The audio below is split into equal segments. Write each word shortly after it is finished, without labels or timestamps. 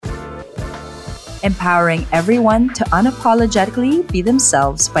empowering everyone to unapologetically be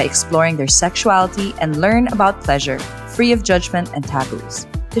themselves by exploring their sexuality and learn about pleasure, free of judgment and taboos.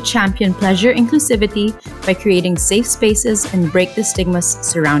 To champion pleasure inclusivity by creating safe spaces and break the stigmas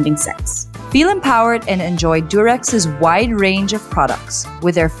surrounding sex. Feel empowered and enjoy Durex's wide range of products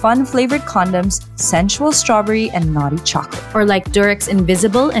with their fun-flavored condoms, sensual strawberry, and naughty chocolate. Or like Durex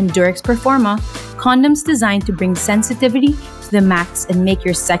Invisible and Durex Performa, condoms designed to bring sensitivity to the max and make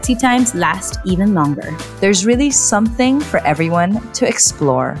your sexy times last even longer. There's really something for everyone to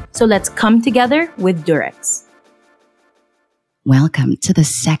explore. So let's come together with Durex. Welcome to the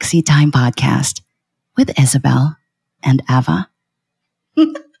Sexy Time Podcast with Isabel and Ava.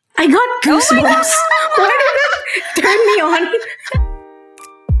 I got goosebumps. Why did that turn me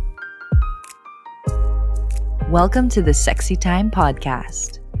on? Welcome to the Sexy Time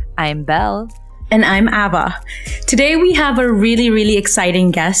Podcast. I'm Belle. And I'm Ava. Today we have a really, really exciting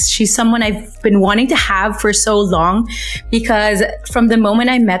guest. She's someone I've been wanting to have for so long because from the moment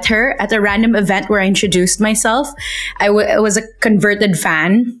I met her at a random event where I introduced myself, I was a converted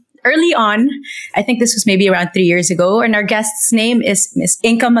fan. Early on, I think this was maybe around 3 years ago, and our guest's name is Miss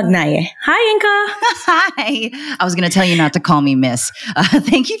Inka Magnaye. Hi, Inka. Hi. I was going to tell you not to call me Miss.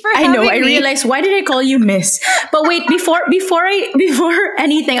 Thank you for having me. I realized, why did I call you Miss? But wait, before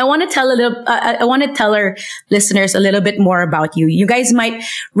anything, I want to tell our listeners a little bit more about you. You guys might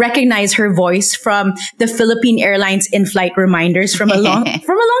recognize her voice from the Philippine Airlines in-flight reminders from a long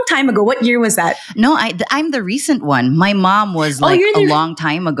time ago. What year was that? No, I'm the recent one. My mom was a long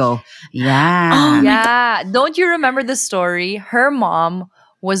time ago. Yeah. Oh, yeah. Don't you remember the story? Her mom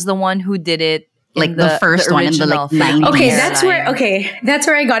was the one who did it. Like the first one in the 90s. Okay, that's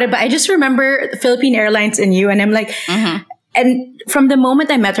where I got it. But I just remember Philippine Airlines and you, and I'm like, and from the moment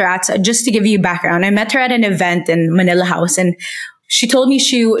I met her just to give you background, I met her at an event in Manila House, and she told me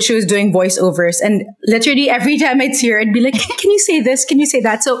she was doing voiceovers, and literally every time I'd see her, I'd be like, can you say this? Can you say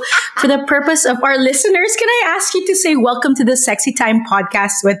that? So for the purpose of our listeners, can I ask you to say welcome to the Sexy Time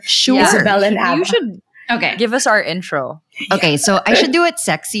Podcast with Isabel and Ava? You should give us our intro. Okay, so I should do it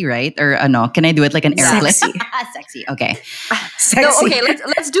sexy, right? Or no, can I do it like an airplane? Sexy, okay. Sexy. No, okay,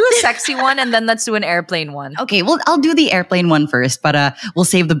 let's do a sexy one and then let's do an airplane one. Okay, well, I'll do the airplane one first, but we'll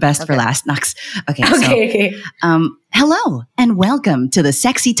save the best for last. Next. Okay. Hello and welcome to the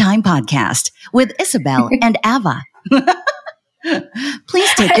Sexy Time Podcast with Isabel and Ava.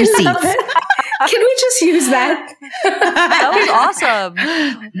 Please take your seats. Can we just use that? That was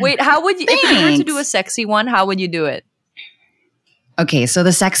awesome. Wait, how would you, if you were to do a sexy one, how would you do it? Okay, so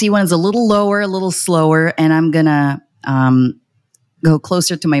the sexy one is a little lower, a little slower, and I'm gonna go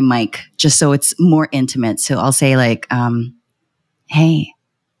closer to my mic just so it's more intimate. So I'll say like, hey,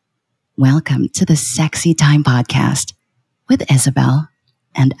 welcome to the Sexy Time Podcast with Isabel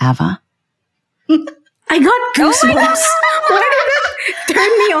and Ava. I got goosebumps. Why did that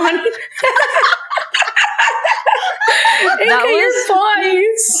turn me on? That was your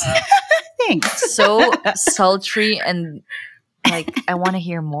voice. Thanks. So sultry and like I want to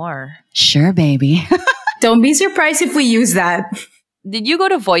hear more. Sure, baby. Don't be surprised if we use that. Did you go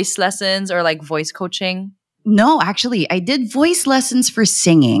to voice lessons or like voice coaching? No, actually, I did voice lessons for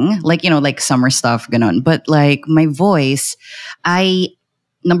singing, like summer stuff, ganon. But like my voice, I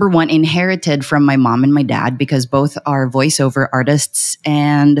number one, inherited from my mom and my dad because both are voiceover artists,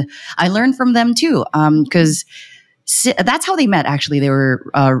 and I learned from them too. Because that's how they met. Actually, they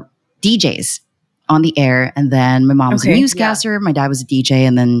were DJs on the air, and then my mom was a newscaster, my dad was a DJ,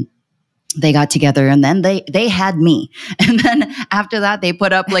 and then they got together, and then they had me, and then after that they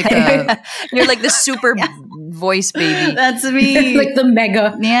put up like a you're like the super voice baby. That's me. Like the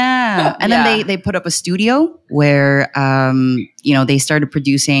mega. Yeah. And then they put up a studio where they started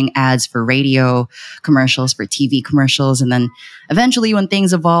producing ads for radio commercials, for TV commercials, and then eventually when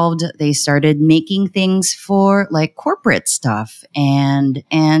things evolved, they started making things for like corporate stuff and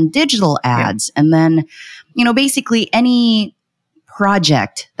digital ads, and then basically any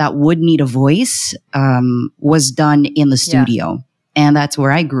project that would need a voice was done in the studio. And that's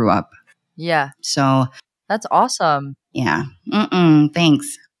where I grew up. Yeah. So that's awesome. Yeah.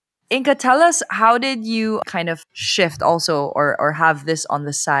 Thanks. Inka, tell us, how did you kind of shift also or have this on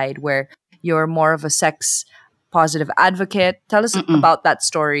the side where you're more of a sex positive advocate? Tell us about that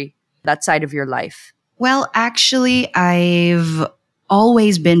story, that side of your life. Well, actually, I've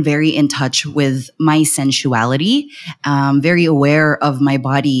always been very in touch with my sensuality, very aware of my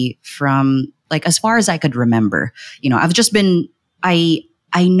body from like as far as I could remember. I've just been, I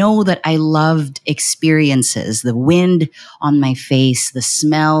know that I loved experiences, the wind on my face, the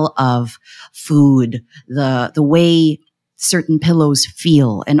smell of food, the way certain pillows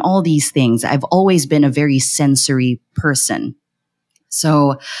feel and all these things. I've always been a very sensory person.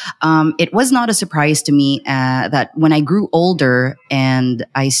 So it was not a surprise to me that when I grew older and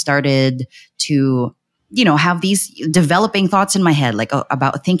I started to, have these developing thoughts in my head, like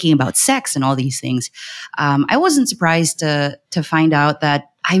about thinking about sex and all these things, I wasn't surprised to find out that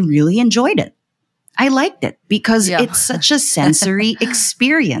I really enjoyed it. I liked it because it's such a sensory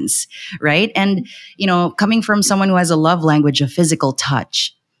experience, right? And, coming from someone who has a love language of physical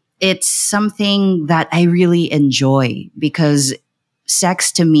touch, it's something that I really enjoy because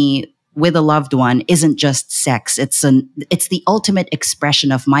sex to me with a loved one isn't just sex. It's the ultimate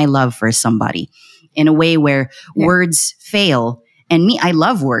expression of my love for somebody in a way where words fail. And me, I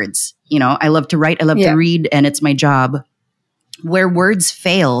love words. I love to write, I love to read, and it's my job. Where words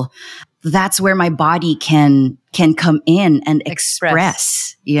fail, that's where my body can come in and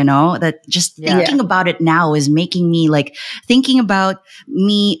express, that just thinking about it now is making me thinking about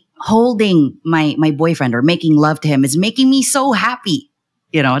me holding my boyfriend or making love to him is making me so happy,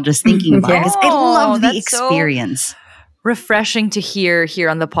 just thinking about it because I love the experience. So refreshing to hear here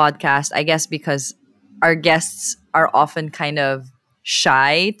on the podcast, I guess, because our guests are often kind of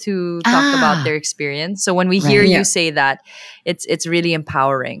shy to talk about their experience. So when we hear you say that, it's really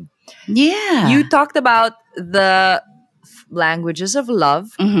empowering. Yeah. You talked about the languages of love.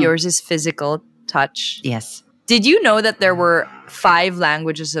 Yours is physical touch. Yes. Did you know that there were 5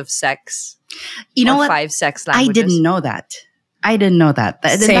 languages of sex? You know what? 5 sex languages? I didn't know that.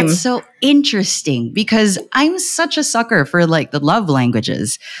 That's so interesting because I'm such a sucker for the love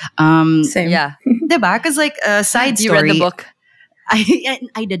languages. Same. Yeah. Diba? Because a side story. You read the book?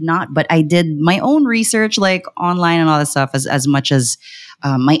 I did not, but I did my own research online and all that stuff as much as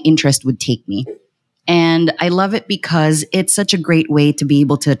my interest would take me. And I love it because it's such a great way to be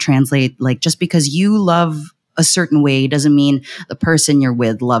able to translate, just because you love a certain way doesn't mean the person you're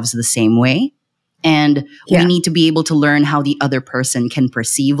with loves the same way. And we need to be able to learn how the other person can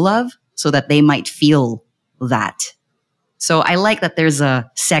perceive love so that they might feel that. So I like that there's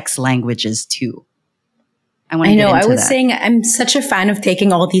a sex languages too. I know. I was saying I'm such a fan of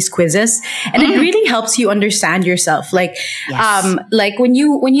taking all these quizzes, and it really helps you understand yourself. Like when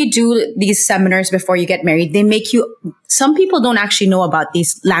you do these seminars before you get married, they make you. Some people don't actually know about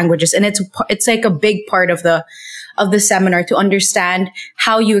these languages, and it's like a big part of the seminar to understand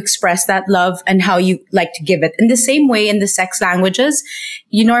how you express that love and how you like to give it. In the same way, in the sex languages,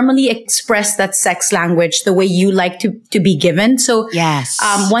 you normally express that sex language the way you like to be given. So yes.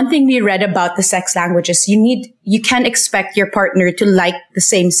 One thing we read about the sex languages, you can't expect your partner to like the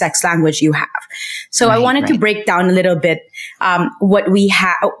same sex language you have. So I wanted to break down a little bit what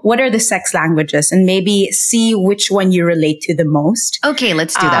are the sex languages, and maybe see which one you relate to the most. Okay,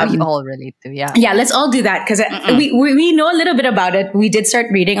 let's do that. We all relate to, Yeah, let's all do that because we know a little bit about it. We did start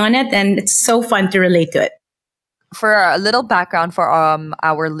reading on it, and it's so fun to relate to it. For a little background for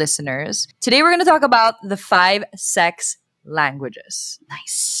our listeners, today we're going to talk about the 5 sex languages.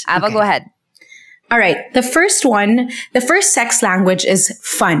 Nice. Ava, go ahead. All right. The first sex language is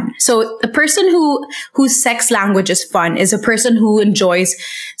fun. So the person whose sex language is fun is a person who enjoys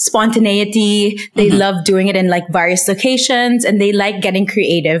spontaneity. They love doing it in various locations, and they like getting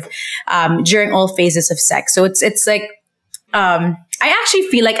creative during all phases of sex. So it's like I actually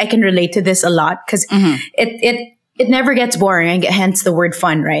feel like I can relate to this a lot because it never gets boring, and hence the word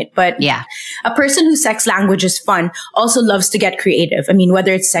fun, right? But a person whose sex language is fun also loves to get creative. I mean,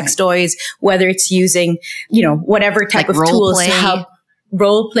 whether it's sex toys, whether it's using, whatever type of tools to help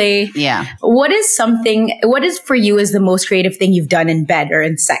role play. Yeah. What is for you is the most creative thing you've done in bed or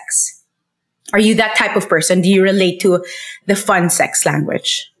in sex? Are you that type of person? Do you relate to the fun sex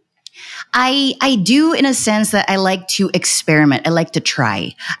language? I do, in a sense that I like to experiment. I like to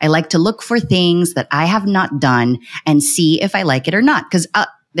try. I like to look for things that I have not done and see if I like it or not. Because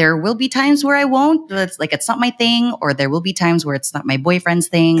there will be times where I won't. It's not my thing, or there will be times where it's not my boyfriend's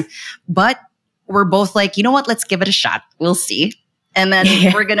thing. But we're both like, you know what? Let's give it a shot. We'll see, and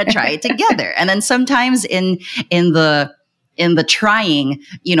then we're gonna try it together. And then sometimes in the trying,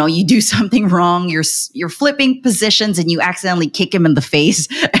 you do something wrong, you're flipping positions and you accidentally kick him in the face.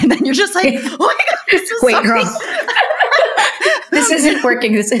 And then you're just like, oh my God, this is wrong. This isn't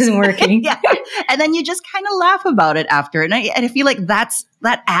working. This isn't working. Yeah. And then you just kind of laugh about it after. And I feel like that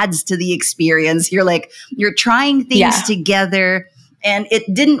adds to the experience. You're trying things together and it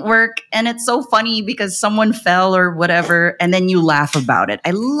didn't work. And it's so funny because someone fell or whatever. And then you laugh about it.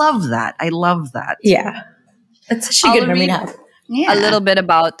 I love that. Yeah. That's such a good memory to have. A little bit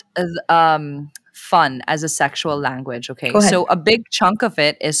about fun as a sexual language. Okay, so a big chunk of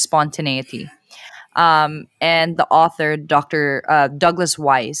it is spontaneity. And the author, Dr. Douglas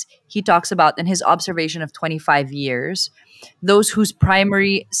Wise, he talks about in his observation of 25 years, those whose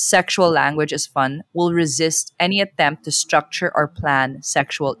primary sexual language is fun will resist any attempt to structure or plan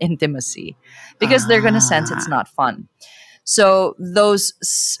sexual intimacy because they're going to sense it's not fun. So those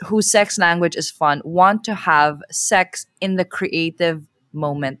whose sex language is fun want to have sex in the creative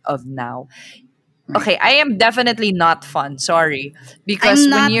moment of now. Right. Okay, I am definitely not fun. Sorry, because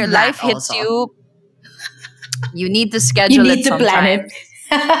I'm when not your that life hits also. you need to You schedule need it to plan sometimes. it.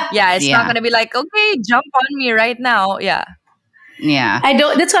 Yeah, it's not Yeah. gonna be like, okay, jump on me right now. Yeah, Yeah. I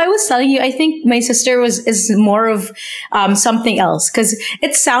don't. That's why I was telling you. I think my sister is more of something else because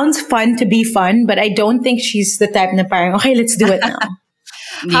it sounds fun to be fun, but I don't think she's the type na parang okay, let's do it now.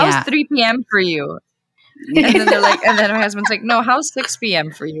 how's Yeah. 3 p.m. for you? And then they're like, and then my husband's like, no, how's 6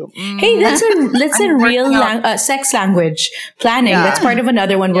 p.m. for you? Hey, that's a I'm real working out. sex language planning. Yeah. That's part of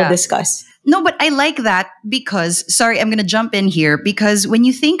another one we'll Yeah. discuss. No, but I like that because sorry, I'm gonna jump in here because when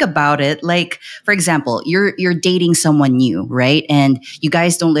you think about it, like for example, you're dating someone new, right? And you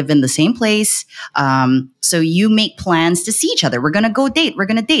guys don't live in the same place. So you make plans to see each other. We're gonna go date. We're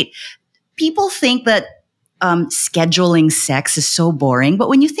gonna date. People think that scheduling sex is so boring, but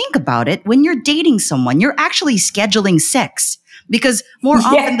when you think about it, when you're dating someone, you're actually scheduling sex because more Yeah.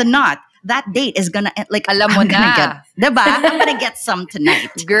 often than not, that date is gonna like Alam mo I'm gonna na. get, diba? I'm gonna get some tonight,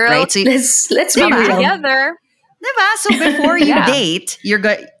 Girl, right? So Let's be come real. together. diba? So before you Yeah. date,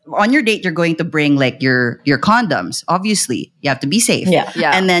 on your date, you're going to bring like your condoms. Obviously, you have to be safe. Yeah.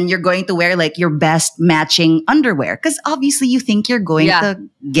 Yeah. And then you're going to wear like your best matching underwear because obviously you think you're going Yeah. to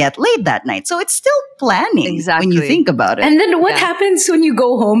get laid that night. So it's still planning when you Exactly. think about it. And then what Yeah. happens when you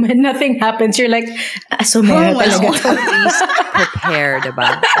go home and nothing happens? You're like, so meron well. talaga to. Always prepared, diba?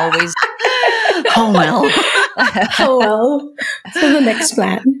 Always. Oh well. Oh well. So the next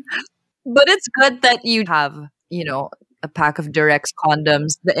plan. But it's good that you have, a pack of Durex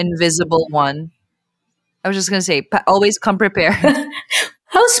condoms, the invisible one. I was just gonna say, always come prepared.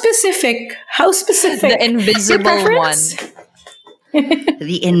 How specific? How specific? The invisible Your preference?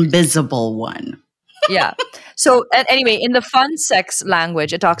 The invisible one. Yeah. So anyway, in the fun sex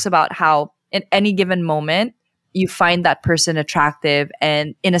language, it talks about how in any given moment you find that person attractive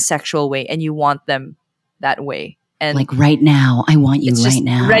and in a sexual way, and you want them that way, and Like right now, I want you it's right just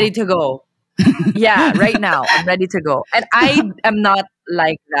now. ready to go. Yeah, right now I'm ready to go, and I am not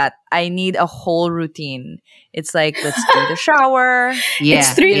like that. I need a whole routine. It's like, let's do the shower. Yeah.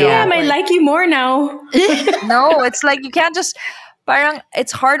 It's 3 Yeah. p.m. I like you more now. No, it's like you can't just. Parang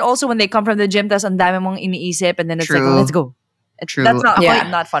it's hard also when they come from the gym. Tas ang dami mong iniisip, and then it's like, True. oh, let's go. True. That's not Yeah.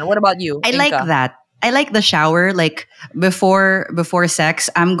 not fun. What about you? I like Inka? that. I like the shower. Like before sex,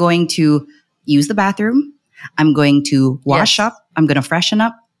 I'm going to use the bathroom. I'm going to wash Yes. up. I'm going to freshen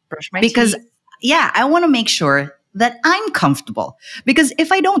up Brush my because teeth. I want to make sure that I'm comfortable. Because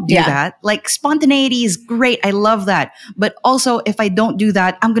if I don't do Yeah. that, like spontaneity is great. I love that. But also if I don't do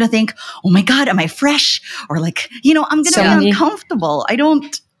that, I'm going to think, oh my God, am I fresh? Or like, I'm going to Somebody- be uncomfortable. I don't,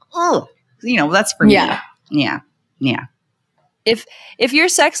 that's for Yeah. me. Yeah. Yeah. If your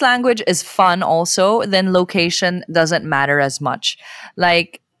sex language is fun also, then location doesn't matter as much.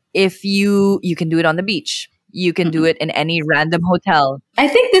 Like if you can do it on the beach. You can do it in any random hotel. I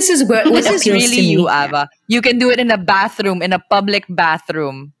think this is what This is appeals really to me. you, Ava. You can do it in a bathroom, in a public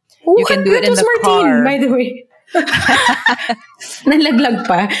bathroom. Oh, You can do it that in was the Martine, car. by the way. Nalaglag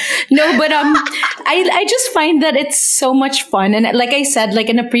pa. No, but I just find that it's so much fun, and like I said, like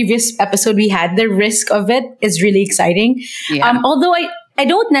in a previous episode we had, the risk of it is really exciting. Yeah. Although I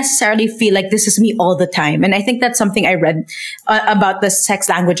don't necessarily feel like this is me all the time, and I think that's something I read about the sex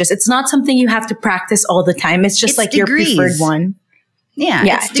languages. It's not something you have to practice all the time. It's just It's like degrees. your preferred one. Yeah,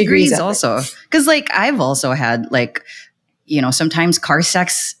 Yeah, it's degrees degrees of it. also. Because like I've also had like, sometimes car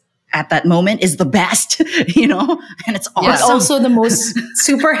sex at that moment is the best, and it's Yeah. It's awesome. also the most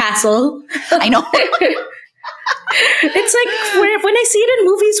super hassle. I know. It's like when I see it in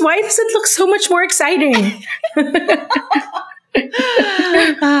movies, why does it look so much more exciting?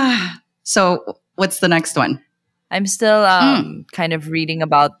 So what's the next one? I'm still kind of reading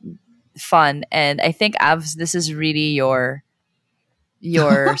about fun, and I think Avs, this is really your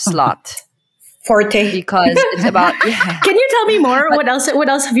slot Forte. because it's about yeah. Can you tell me more? What else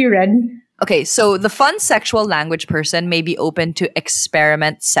have you read? Okay, so the fun sexual language person may be open to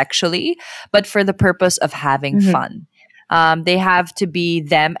experiment sexually, but for the purpose of having fun. They have to be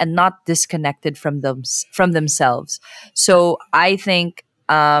them and not disconnected from themselves. So I think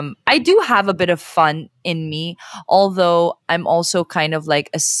I do have a bit of fun in me, although I'm also kind of like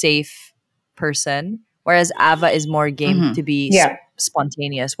a safe person. whereas Ava is more game to be Yeah.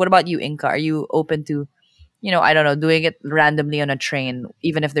 spontaneous. What about you, Inka? Are you open to, I don't know, doing it randomly on a train,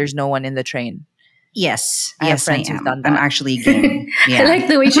 even if there's no one in the train? Yes. I have Yes, friends I who've am. done I'm that. actually game. Yeah. I like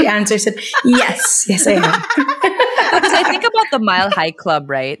the way she answers it. Yes, yes, I am. Because I think about the Mile High Club,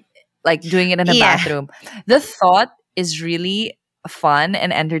 right? Like doing it in a Yeah. bathroom. The thought is really fun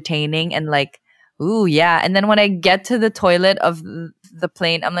and entertaining and like, ooh, yeah. And then when I get to the toilet of the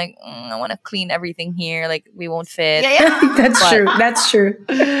plane, I'm like, I want to clean everything here. Like, we won't fit. Yeah, yeah. That's But- true. That's true.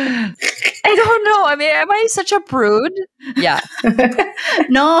 I don't know. I mean, am I such a prude? Yeah.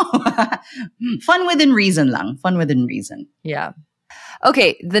 No. Fun within reason lang. Fun within reason. Yeah.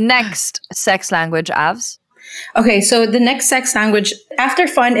 Okay. The next sex language, Avs. Okay, so the next sex language, after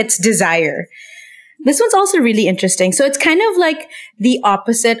fun, it's desire. This one's also really interesting. So it's kind of like the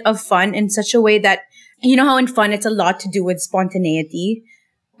opposite of fun in such a way that, you know how in fun, it's a lot to do with spontaneity.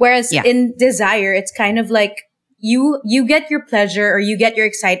 Whereas Yeah. in desire, it's kind of like you get your pleasure or you get your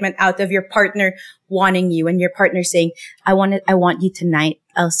excitement out of your partner wanting you and your partner saying, I want you tonight.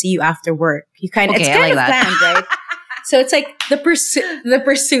 I'll see you after work. You kind of, Okay, it's I kind like of that. planned, right? So it's like the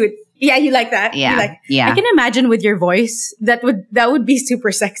pursuit. Yeah, you like that? Yeah, You like, yeah. I can imagine with your voice, that would be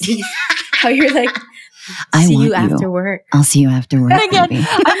super sexy. How you're like, I see want you after you. work. I'll see you after work, And again, baby.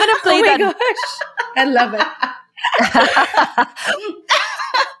 I'm going to play Oh my that. gosh. I love it.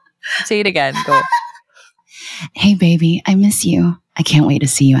 Say it again. Go. Hey, baby, I miss you. I can't wait to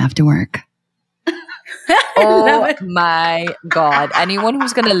see you after work. I Oh love it. my God. Anyone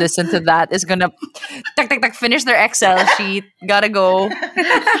who's going to listen to that is going to finish their Excel sheet. Gotta go.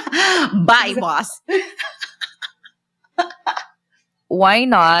 Bye, boss. Why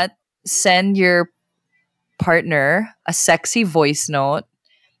not send your partner a sexy voice note?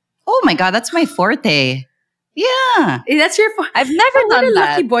 Oh my God, that's my forte. Yeah. That's your I've never what done a that.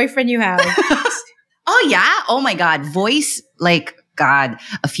 lucky boyfriend you have. Oh yeah. Oh my God. Voice, like, God,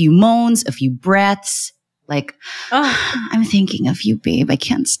 a few moans, a few breaths. Like, Oh, I'm thinking of you, babe. I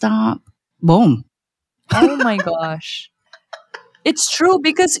can't stop. Boom. Oh my gosh. It's true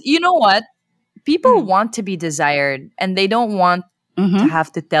because you know what? People want to be desired and they don't want to Mhm.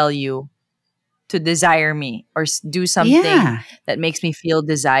 have to tell you to desire me or do something Yeah. that makes me feel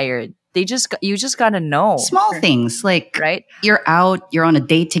desired. You just got to know. Small things like Right? you're out, you're on a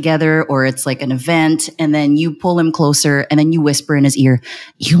date together, or it's like an event, and then you pull him closer and then you whisper in his ear,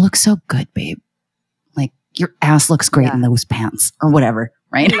 "You look so good, babe. Like your ass looks great Yeah. in those pants," or whatever,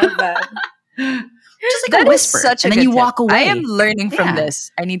 right? I love that. Just like That a is whisper. such a and then good you tip. walk away. I am learning from Yeah.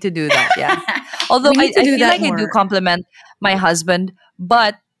 this. I need to do that. Yeah. Although We I need to do feel that like I do more. compliment my husband,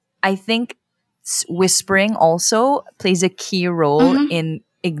 but I think whispering also plays a key role Mhm. in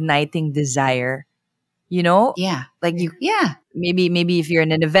igniting desire. You know, Yeah. like you Yeah. maybe if you're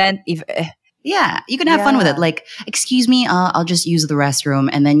in an event, if Yeah, you can have fun with Yeah. it. Like, excuse me, I'll just use the restroom,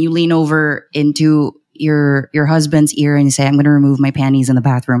 and then you lean over into your husband's ear and you say, "I'm going to remove my panties in the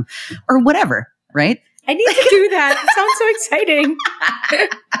bathroom," or whatever, right? I need to do that. It sounds so exciting.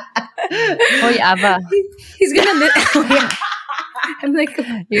 Hoy, Ava, He's gonna oh, yeah. I'm like,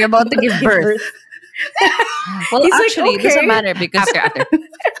 you're about to give birth. Well, He's like, actually, it doesn't okay. matter because After.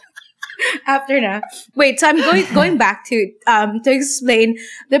 after now. Wait, so I'm going back to explain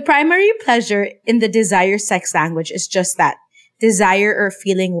the primary pleasure in the desire sex language is just that desire or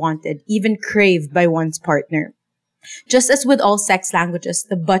feeling wanted, even craved by one's partner. Just as with all sex languages,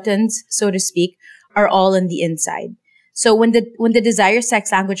 the buttons, so to speak, are all on the inside. So when the desire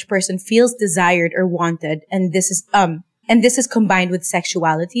sex language person feels desired or wanted, and this is combined with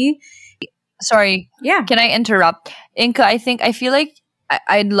sexuality. sorry, Yeah. can I interrupt? Inka, I feel like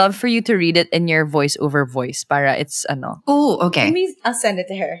I'd love for you to read it in your voice-over voice. Para it's ano. Oh, okay. Maybe I'll send it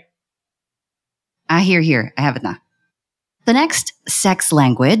to her. Here. I have it now. The next sex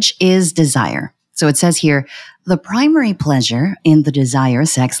language is desire. So it says here, the primary pleasure in the desire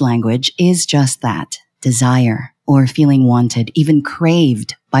sex language is just that, desire, or feeling wanted, even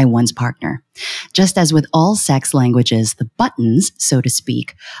craved by one's partner. Just as with all sex languages, the buttons, so to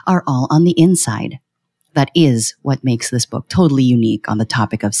speak, are all on the inside. That is what makes this book totally unique on the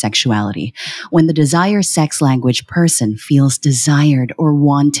topic of sexuality. When the desire sex language person feels desired or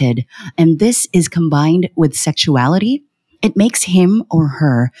wanted, and this is combined with sexuality, it takes him or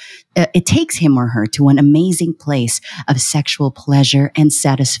her to an amazing place of sexual pleasure and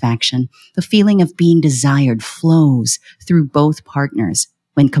satisfaction. The feeling of being desired flows through both partners.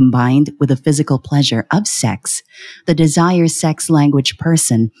 When combined with the physical pleasure of sex, the desire sex language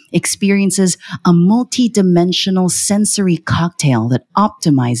person experiences a multi-dimensional sensory cocktail that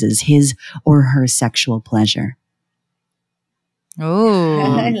optimizes his or her sexual pleasure. Oh.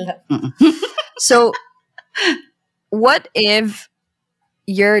 I love So What if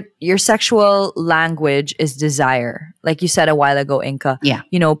your sexual language is desire? Like you said a while ago, Inka. Yeah.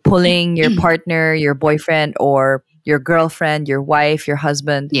 You know, pulling your partner, your boyfriend, or your girlfriend, your wife, your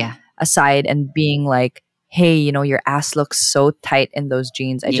husband Yeah. aside and being like, hey, you know, your ass looks so tight in those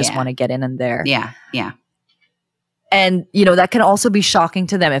jeans. I just Yeah. want to get in there. Yeah. Yeah. And, you know, that can also be shocking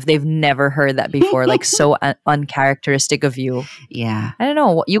to them if they've never heard that before, like so uncharacteristic of you. Yeah. I don't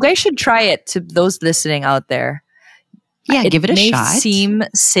know. You guys should try it, to those listening out there. Yeah. Give it a may shot. seem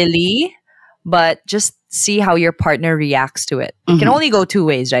silly, but just see how your partner reacts to it. It can only go two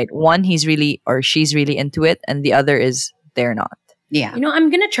ways, right? One, he's really or she's really into it, and the other is they're not. Yeah. You know, I'm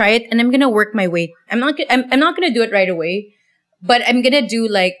gonna try it and I'm gonna work my way. I'm not gonna do it right away, but I'm gonna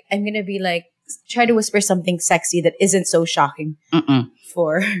be like try to whisper something sexy that isn't so shocking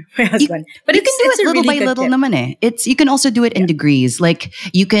for my husband. But you can do it little by little naman eh. You can also do it in degrees. Like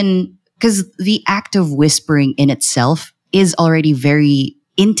you can, because the act of whispering in itself is already very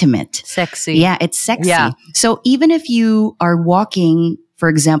intimate. Sexy. Yeah, it's sexy. Yeah. So even if you are walking, for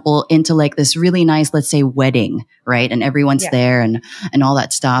example, into like this really nice, let's say wedding, right? And everyone's there and all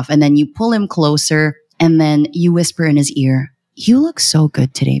that stuff. And then you pull him closer and then you whisper in his ear, you look so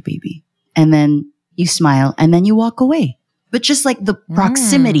good today, baby. And then you smile and then you walk away. But just like the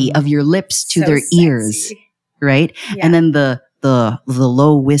proximity of your lips to their sexy. ears, right? Yeah. And then the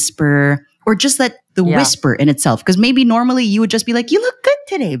low whisper or just that the whisper in itself. Because maybe normally you would just be like, you look good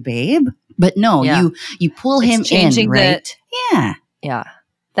today, babe. But no, you pull him in, right? Yeah. Yeah.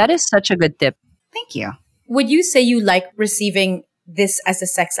 That is such a good tip. Thank you. Would you say you like receiving this as a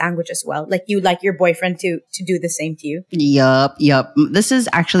sex language as well? Like you like your boyfriend to do the same to you? Yup. This is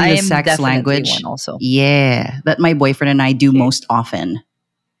actually I the am sex definitely language. one also. Yeah. That my boyfriend and I do most often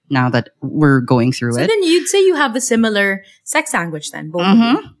now that we're going through So it. then you'd say you have a similar sex language then, both of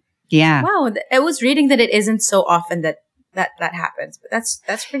you. Yeah. Wow. I was reading that it isn't so often that happens, but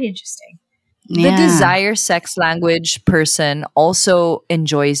that's pretty interesting. The desire sex language person also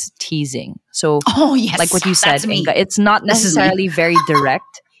enjoys teasing. So, yes, like what you said, that's me. Inka, it's not necessarily very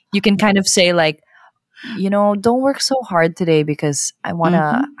direct. You can kind of say like, you know, don't work so hard today because I want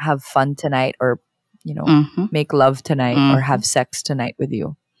to have fun tonight, or, you know, make love tonight or have sex tonight with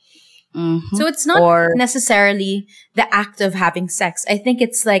you. So it's not necessarily the act of having sex. I think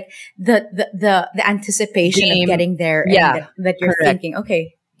it's like the anticipation of getting there and that you're thinking,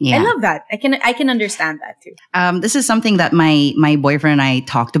 okay, I love that. I can understand that too. This is something that my boyfriend and I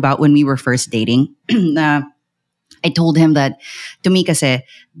talked about when we were first dating. I told him that to me kasi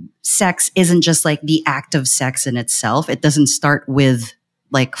sex isn't just like the act of sex in itself. It doesn't start with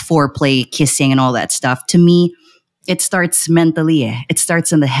like foreplay, kissing and all that stuff. To me, it starts mentally. It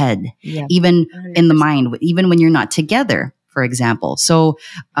starts in the head, even 100%. In the mind, even when you're not together, for example. So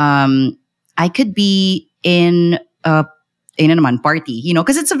I could be in a party, you know,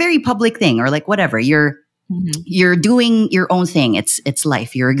 because it's a very public thing, or like whatever. You're doing your own thing. It's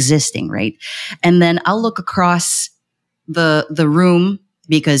life. You're existing, right? And then I'll look across the room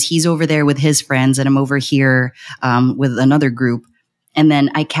because he's over there with his friends and I'm over here with another group. And then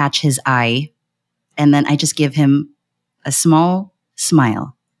I catch his eye and then I just give him a small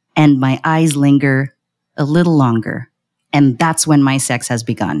smile and my eyes linger a little longer. And that's when my sex has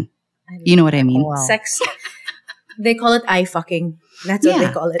begun. You know what I mean? Wow. Sex. They call it eye fucking. That's what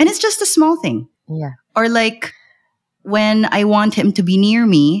they call it. And it's just a small thing. Yeah. Or like when I want him to be near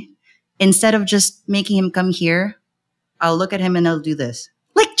me, instead of just making him come here, I'll look at him and I'll do this.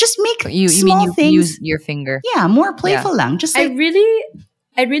 Like just make small things. Use your finger. Yeah, more playful lang. Just like,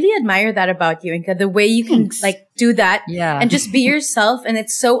 I really admire that about you, Inka. The way you can like do that and just be yourself, and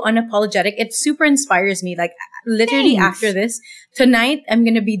it's so unapologetic. It super inspires me. Like literally after this tonight, I'm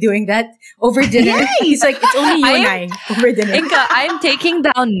gonna be doing that over dinner. He's like, it's only you and I over dinner. Inka, I'm taking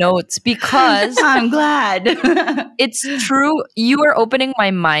down notes because I'm glad. It's true. You are opening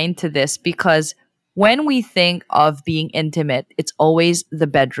my mind to this because when we think of being intimate, it's always the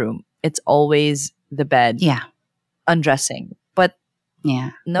bedroom. It's always the bed. Yeah. Undressing. But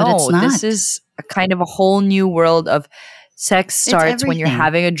no, this is a kind of a whole new world of sex starts when you're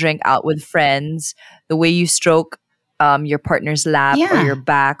having a drink out with friends. The way you stroke your partner's lap or your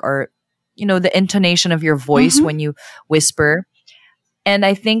back, or, you know, the intonation of your voice when you whisper. And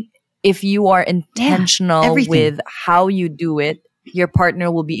I think if you are intentional with how you do it, your partner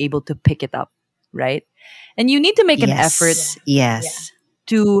will be able to pick it up, right? And you need to make an effort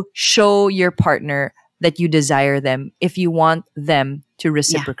to show your partner that you desire them if you want them to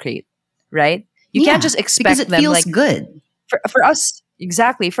reciprocate, right? You can't just expect because it them feels like good. For us,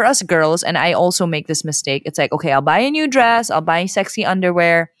 exactly. For us girls, and I also make this mistake. It's like, okay, I'll buy a new dress, I'll buy sexy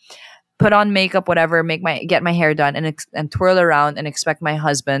underwear, put on makeup, whatever, get my hair done, and twirl around and expect my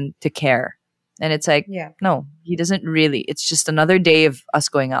husband to care. And it's like, no, he doesn't really. It's just another day of us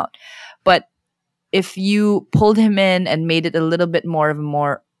going out. But if you pulled him in and made it a little bit more of a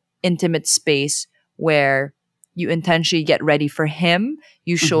more intimate space where you intentionally get ready for him,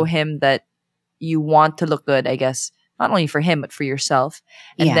 you show him that you want to look good, I guess, not only for him, but for yourself.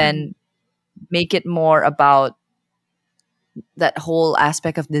 And then make it more about that whole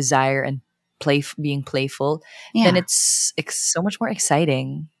aspect of desire and being playful, then it's so much more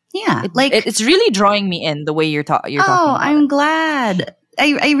exciting. Yeah. It's really drawing me in the way you're talking about. Oh, I'm glad.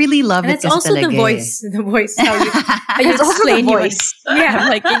 I really love and it. It's also the voice. The voice. How you explain your voice. Yeah. I'm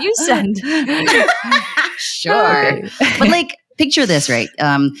like, can you send? Sure. Okay. But like, picture this, right?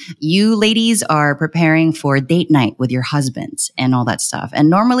 You ladies are preparing for date night with your husbands and all that stuff. And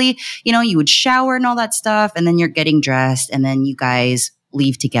normally, you would shower and all that stuff, and then you're getting dressed, and then you guys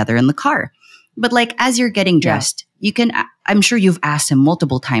leave together in the car. But like, as you're getting dressed, I'm sure you've asked him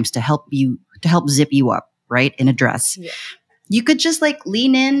multiple times to help zip you up, right? In a dress. Yeah. You could just like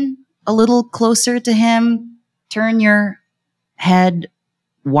lean in a little closer to him, turn your head,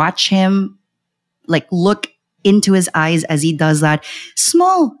 watch him, like look into his eyes as he does that.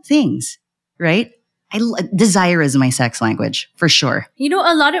 Small things, right? Desire is my sex language for sure.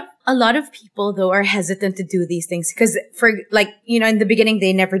 A lot of people though are hesitant to do these things because for like, in the beginning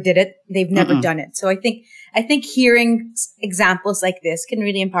they never did it. They've never done it. So I think hearing examples like this can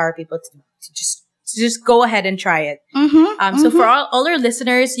really empower people to just go ahead and try it. So for all our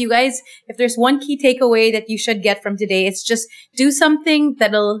listeners, you guys, if there's one key takeaway that you should get from today, it's just do something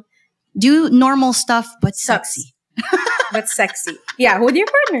that'll do normal stuff, but sexy. But sexy. Yeah, with your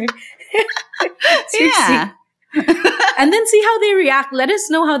partner. Yeah. And then see how they react. Let us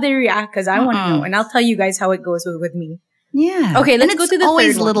know how they react because I want to know. And I'll tell you guys how it goes with me. Yeah. Okay, let's go to the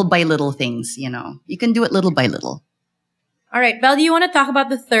always third one. Little by little things, You can do it little by little. All right, Belle, do you want to talk about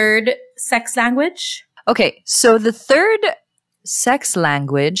the third sex language? Okay, so the third sex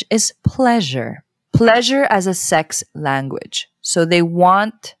language is pleasure. Pleasure as a sex language. So they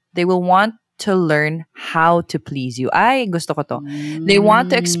will want to learn how to please you. Ay, gusto ko to. They want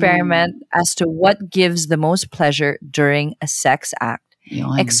to experiment as to what gives the most pleasure during a sex act.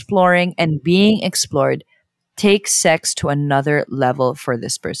 Yun. Exploring and being explored takes sex to another level for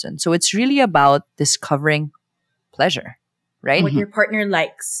this person. So it's really about discovering pleasure. Right? What your partner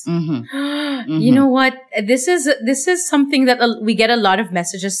likes. You know what? This is something that we get a lot of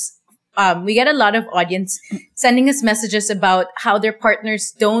messages. We get a lot of audience sending us messages about how their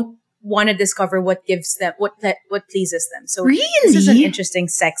partners don't want to discover what gives them, what pleases them. So really? This is an interesting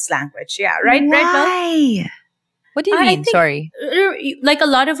sex language. Yeah, right? Why? Right, Belle? What do you mean? Sorry. Like a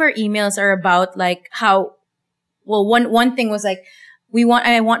lot of our emails are about like how. Well, one thing was like,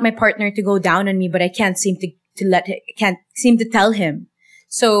 I want my partner to go down on me, but I can't seem to can't seem to tell him.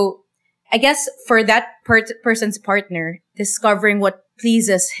 So I guess for that person's partner, discovering what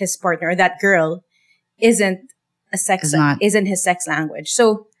pleases his partner or that girl isn't his sex language.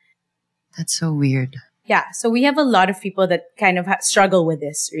 So that's so weird. Yeah. So we have a lot of people that kind of struggle with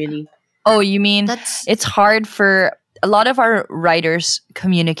this really. Oh, you mean it's hard for a lot of our writers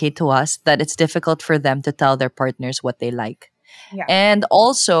communicate to us that it's difficult for them to tell their partners what they like. Yeah. And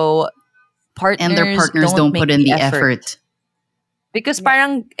also their partners don't put in the effort. Because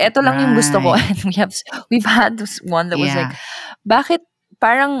parang eto lang yung gusto ko. And we've had this one that was like, bakit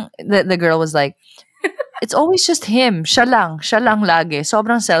parang the girl was like, it's always just him. Siya lang lagi.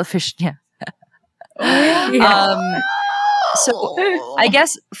 Sobrang selfish niya. So I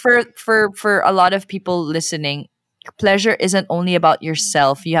guess for a lot of people listening, pleasure isn't only about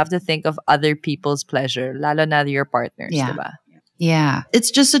yourself. You have to think of other people's pleasure, lalo na your partners, diba? Yeah.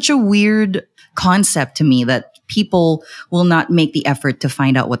 It's just such a weird concept to me that people will not make the effort to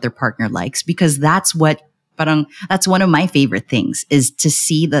find out what their partner likes because that's one of my favorite things is to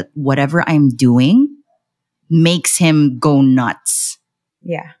see that whatever I'm doing makes him go nuts.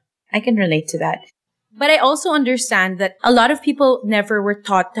 Yeah, I can relate to that. But I also understand that a lot of people never were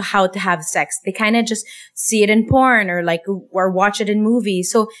taught how to have sex. They kind of just see it in porn or watch it in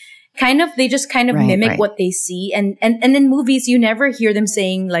movies. So they just mimic what they see. And in movies, you never hear them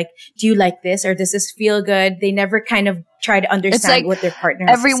saying like, do you like this? Or does this feel good? They never kind of try to understand what their partner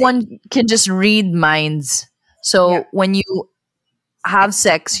has everyone to say. Can just read minds. So when you have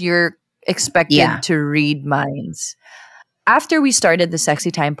sex, you're expected to read minds. After we started the Sexy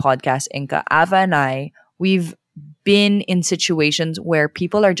Time podcast, Inka, Ava and I, we've been in situations where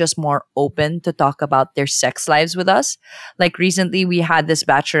people are just more open to talk about their sex lives with us. Like recently we had this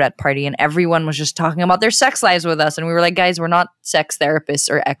bachelorette party and everyone was just talking about their sex lives with us. And we were like, guys, we're not sex therapists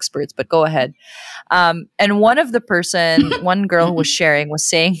or experts, but go ahead. And one girl who was sharing was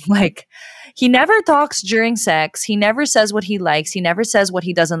saying like, he never talks during sex. He never says what he likes. He never says what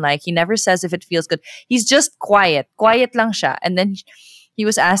he doesn't like. He never says if it feels good. He's just quiet. Quiet lang siya. And then she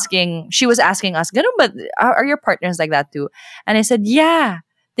was asking us, ganun ba, are your partners like that too? And I said, yeah.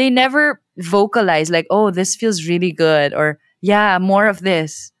 They never vocalize like, oh, this feels really good. Or yeah, more of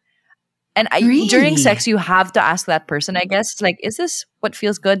this. And Really? During sex, you have to ask that person, I guess. It's like, is this what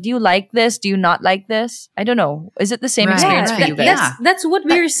feels good? Do you like this? Do you not like this? I don't know. Is it the same Right, experience for right. you guys? Yeah. That's what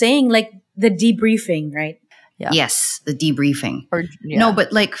we were saying, like the debriefing, right? Yeah. Yes, the debriefing. Or, yeah. No,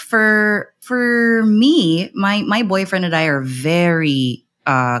 but like for me, my boyfriend and I are very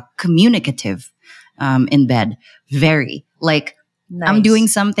communicative in bed. Very like I'm Nice. doing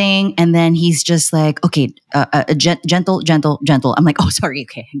something and then he's just like, okay, gentle. I'm like, oh, sorry,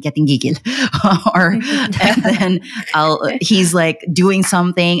 okay, I'm getting gigil. Or and then he's like doing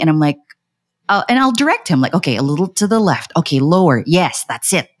something and I'm like, and I'll direct him like, okay, a little to the left, okay, lower, yes,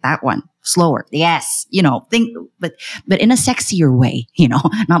 that's it, that one, slower, yes, but in a sexier way,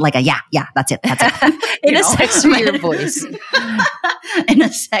 not like a yeah, that's it. In a sexier voice. In a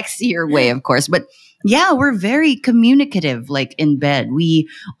sexier way, of course, but. Yeah, we're very communicative, like in bed. We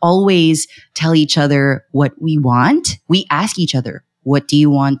always tell each other what we want. We ask each other, what do you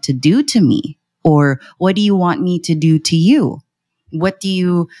want to do to me? Or what do you want me to do to you? What do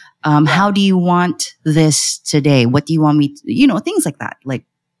you, how do you want this today? What do you want me to, things like that. Like,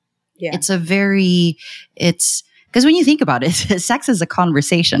 Yeah. it's because when you think about it, sex is a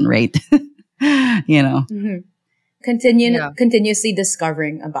conversation, right? Mm-hmm. Yeah. Continuously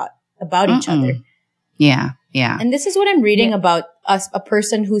discovering about each other. Yeah, yeah. And this is what I'm reading about a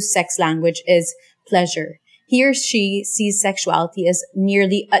person whose sex language is pleasure. He or she sees sexuality as near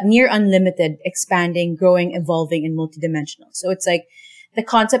unlimited, expanding, growing, evolving, and multidimensional. So it's like the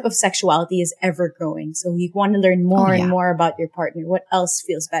concept of sexuality is ever growing. So you want to learn more and more about your partner. What else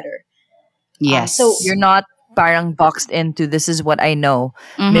feels better? Yes. So You're not parang boxed into this is what I know,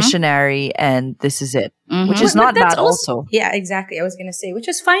 missionary, and this is it, which is not that's bad also. Yeah, exactly. I was going to say, which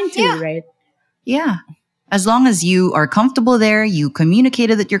is fine too, right? Yeah. As long as you are comfortable there, you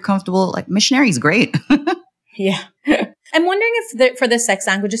communicated that you're comfortable, like missionary is great. Yeah. I'm wondering if for the sex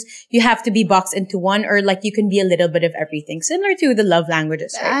languages, you have to be boxed into one or like you can be a little bit of everything, similar to the love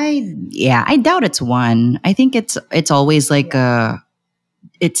languages, right? I doubt it's one. I think it's always like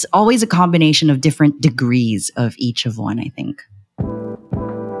it's always a combination of different degrees of each of one, I think.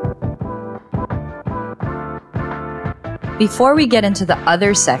 Before we get into the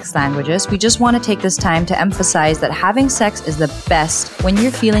other sex languages, we just want to take this time to emphasize that having sex is the best when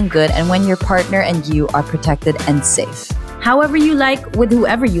you're feeling good and when your partner and you are protected and safe. However you like, with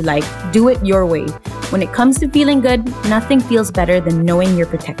whoever you like, do it your way. When it comes to feeling good, nothing feels better than knowing you're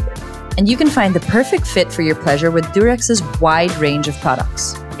protected. And you can find the perfect fit for your pleasure with Durex's wide range of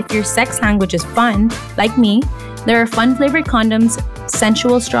products. If your sex language is fun, like me, there are fun-flavored condoms,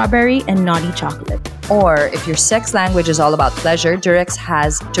 sensual strawberry, and naughty chocolate. Or if your sex language is all about pleasure, Durex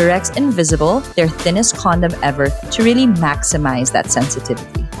has Durex Invisible, their thinnest condom ever, to really maximize that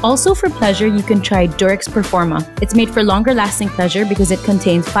sensitivity. Also for pleasure, you can try Durex Performa. It's made for longer lasting pleasure because it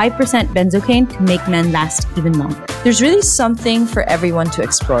contains 5% benzocaine to make men last even longer. There's really something for everyone to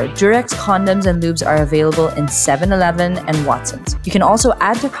explore. Durex condoms and lubes are available in 7-Eleven and Watson's. You can also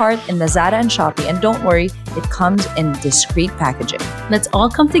add to cart in Lazada and Shopee, and don't worry, it comes in discreet packaging. Let's all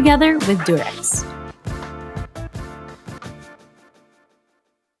come together with Durex.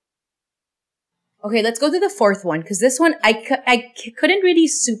 Okay, let's go to the fourth one, because this one I couldn't really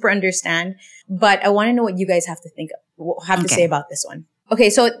super understand, but I want to know what you guys have to to say about this one.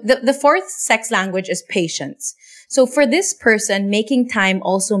 Okay, so the fourth sex language is patience. So for this person, making time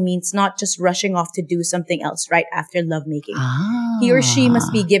also means not just rushing off to do something else right after lovemaking. He or she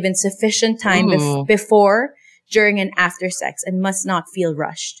must be given sufficient time before, during, and after sex and must not feel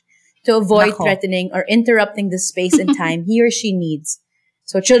rushed to avoid threatening or interrupting the space and time he or she needs.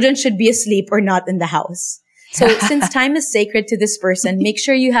 So children should be asleep or not in the house. So since time is sacred to this person, make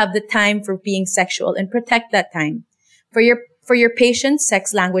sure you have the time for being sexual and protect that time. For your patient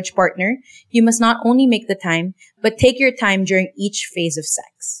sex language partner, you must not only make the time, but take your time during each phase of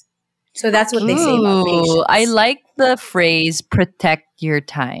sex. So that's what they say about patience. I like the phrase protect your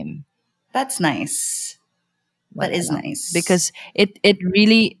time. That's nice. That is nice. Because it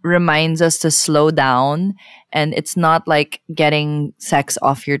really reminds us to slow down, and it's not like getting sex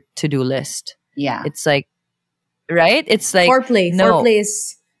off your to-do list. Yeah. It's like right? It's like, Foreplay. no, Foreplay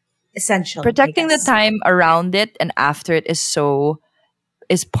is essential. I protecting the guess. time around it and after it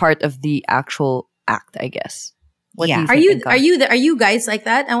is part of the actual act, I guess. What do Yeah. you Are think, you Inka? are you guys like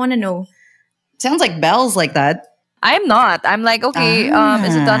that? I want to know. Sounds like bells like that. I'm not. I'm like, okay,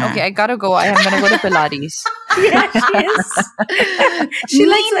 is it done? Okay, Ah. I gotta go. I'm gonna go to Pilates. Yeah, she is. She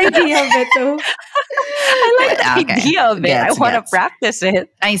likes the idea of it though. I like the Okay. idea of it. I Gets, want to gets. practice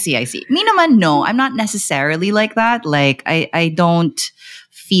it. I see, I see. Me naman, no. I'm not necessarily like that. Like, I don't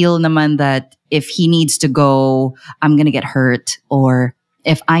feel naman that if he needs to go, I'm gonna get hurt. Or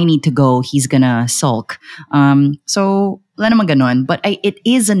if I need to go, he's gonna sulk. So, wala naman ganon. But it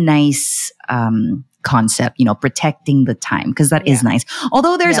is a nice concept, protecting the time. Because that is nice.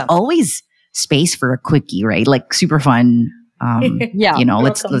 Although there's Yeah. always space for a quickie, right? Like, super fun. Yeah.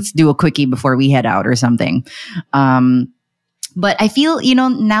 Let's Welcome. do a quickie before we head out or something. But I feel,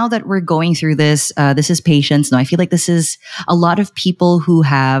 now that we're going through this, this is patience. No, I feel like this is a lot of people who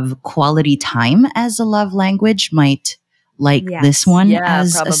have quality time as a love language might like Yes. this one Yeah,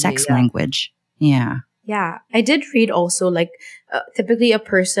 as a probably, sex yeah. language. Yeah. Yeah, I did read also like typically a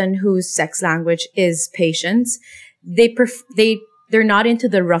person whose sex language is patience, they're not into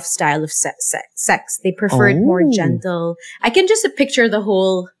the rough style of sex. They prefer it more Oh. gentle. I can just picture the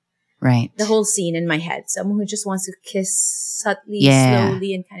whole Right. scene in my head. Someone who just wants to kiss subtly, Yeah.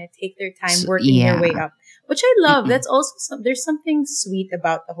 slowly, and kind of take their time So- working their yeah. way up, which I love. Mm-mm. That's also there's something sweet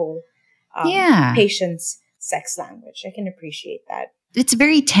about the whole Yeah. patience sex language. I can appreciate that. It's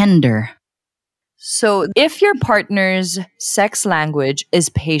very tender. So, if your partner's sex language is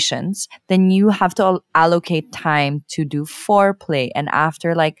patience, then you have to allocate time to do foreplay, and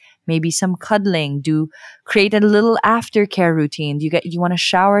after, like, maybe some cuddling, create a little aftercare routine. You want to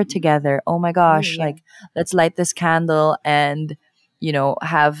shower together. Oh my gosh, yeah. like, let's light this candle and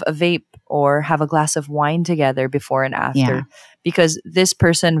have a vape or have a glass of wine together before and after, Yeah. because this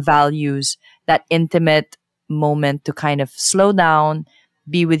person values that intimate moment to kind of slow down,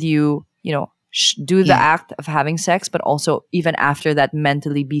 be with you, do the Yeah. act of having sex, but also even after that,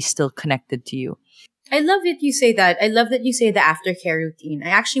 mentally be still connected to you. I love that you say that. I love that you say the aftercare routine.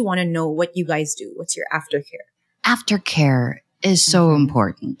 I actually want to know what you guys do. What's your aftercare? Aftercare is so Mhm.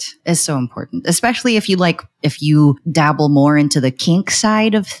 important. Is so important. Especially if you dabble more into the kink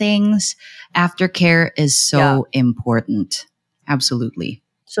side of things, aftercare is so important. Absolutely.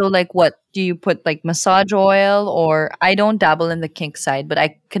 So, like, what do you put, like massage oil? Or I don't dabble in the kink side, but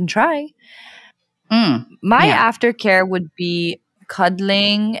I can try. My Yeah. aftercare would be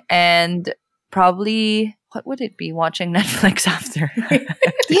cuddling and probably, what would it be? Watching Netflix after.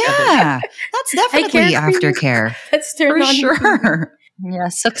 Yeah. That's definitely care for you. aftercare. Let's turn For on the TV. sure. Yeah,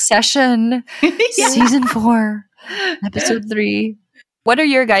 Succession, Yeah. season 4, episode 3. What are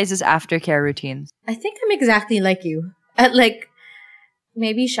your guys' aftercare routines? I think I'm exactly like you. At like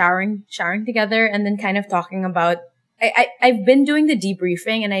maybe showering together and then kind of talking about. I've been doing the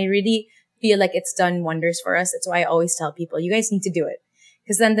debriefing and I really feel like it's done wonders for us. That's why I always tell people, you guys need to do it,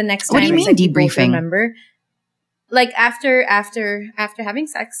 because then the next time, What do you it's mean like you both debriefing? remember. Like after having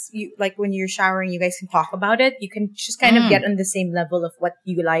sex, you like when you're showering, you guys can talk about it. You can just kind of get on the same level of what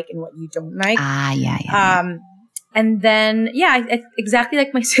you like and what you don't like. Yeah. And then it's exactly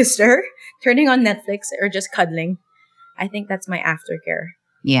like my sister, turning on Netflix or just cuddling. I think that's my aftercare.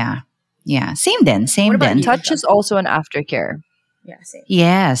 Yeah. Yeah. Same then. What about then. you? Touch is also an aftercare. Yeah, same.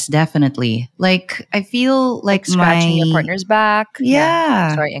 Yes, definitely. Like, I feel like Scratching my your partner's back.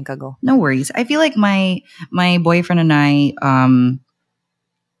 Yeah. Sorry, Inka, go. No worries. I feel like my boyfriend and I,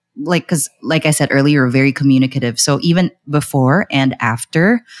 because like I said earlier, we're very communicative. So even before and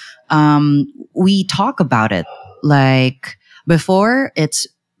after, we talk about it. Like before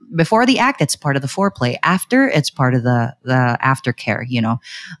the act, it's part of the foreplay. After, it's part of the aftercare.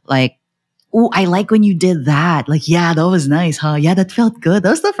 Like, oh, I like when you did that. Like, yeah, that was nice, huh? Yeah, that felt good. That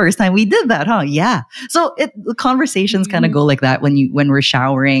was the first time we did that, huh? Yeah. So the conversations kind of go like that when we're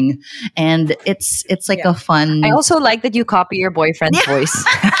showering, and it's like a fun. I also like that you copy your boyfriend's voice.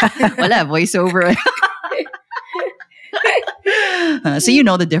 Wala, voiceover. So you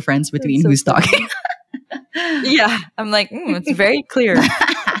know the difference between so who's funny. talking. Yeah, I'm like, it's very clear.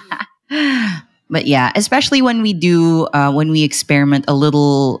 But yeah, especially when we experiment a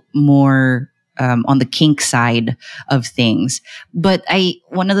little more on the kink side of things. But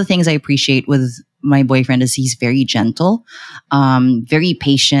one of the things I appreciate with my boyfriend is he's very gentle, very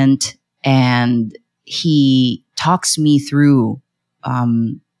patient, and he talks me through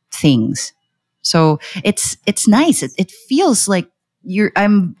things. So it's nice. It feels like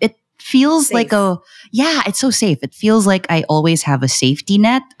it feels Safe. like it's so safe. It feels like I always have a safety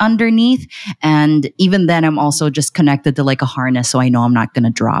net underneath. And even then, I'm also just connected to like a harness, so I know I'm not going to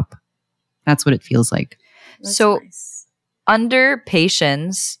drop. That's what it feels like. That's So nice. under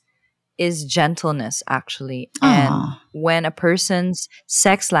patience is gentleness, actually. And when a person's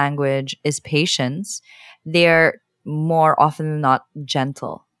sex language is patience, they're more often than not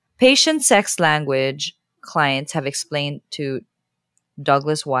gentle. Patient sex language clients have explained to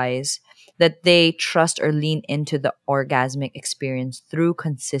Douglas Wise that they trust or lean into the orgasmic experience through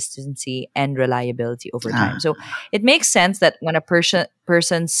consistency and reliability over time. So it makes sense that when a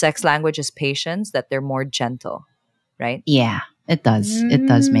person's sex language is patience, that they're more gentle, right? Yeah, it does. It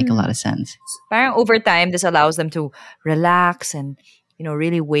does make a lot of sense. Parang over time, this allows them to relax and,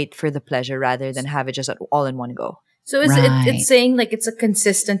 really wait for the pleasure rather than have it just all in one go. So it's saying like it's a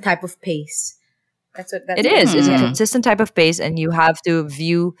consistent type of pace. That's It is. It's a consistent type of pace, and you have to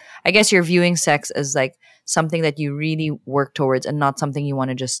view, I guess you're viewing sex as like something that you really work towards and not something you want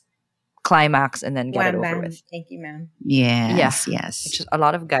to just climax and then get it over with. Thank you, ma'am. Yes. Which is, a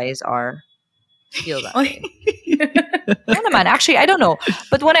lot of guys feel that way. Yeah, man. Actually, I don't know.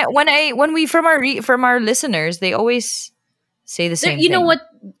 But when we from our listeners, they always say the same thing. You know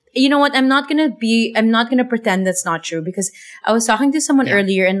what? I'm not gonna pretend that's not true, because I was talking to someone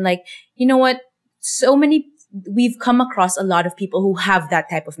earlier and like, you know what? We've come across a lot of people who have that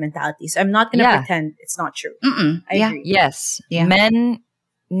type of mentality. So I'm not going to pretend it's not true. I agree. Yes. Yeah. Men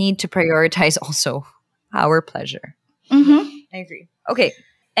need to prioritize also our pleasure. I agree. Okay.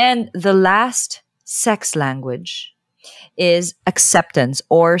 And the last sex language is acceptance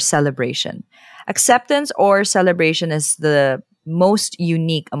or celebration. Acceptance or celebration is the most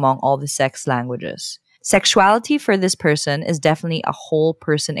unique among all the sex languages. Sexuality for this person is definitely a whole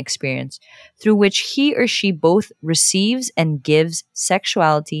person experience through which he or she both receives and gives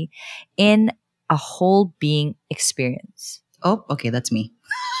sexuality in a whole being experience. Oh, okay, that's me.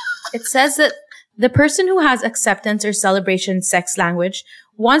 It says that the person who has acceptance or celebration sex language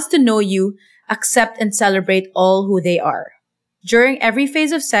wants to know you, accept and celebrate all who they are. During every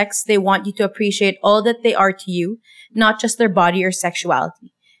phase of sex, they want you to appreciate all that they are to you, not just their body or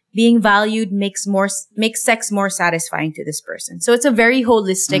sexuality. Being valued makes sex more satisfying to this person. So it's a very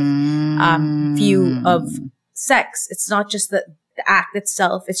holistic view of sex. It's not just the act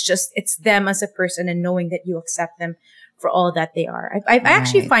itself. It's them as a person and knowing that you accept them for all that they are. I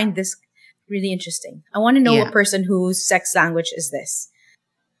actually find this really interesting. I want to know a person whose sex language is this.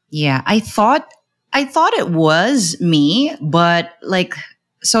 Yeah, I thought it was me, but like,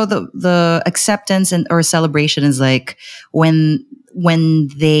 so the acceptance or celebration is like when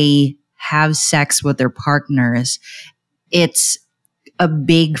they have sex with their partners, it's a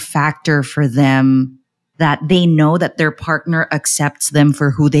big factor for them that they know that their partner accepts them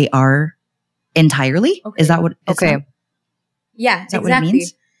for who they are entirely. Okay. Is that what? Okay. Yeah, is that exactly. What it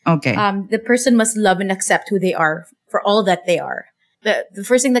means? Okay. The person must love and accept who they are for all that they are. The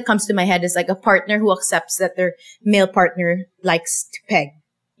first thing that comes to my head is like a partner who accepts that their male partner likes to peg.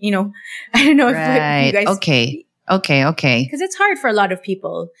 I don't know if you guys... Okay. Because it's hard for a lot of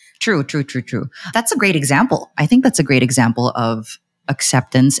people. True. That's a great example. I think that's a great example of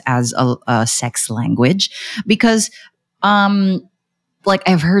acceptance as a sex language, because, like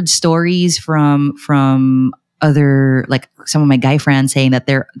I've heard stories from other, like some of my guy friends saying that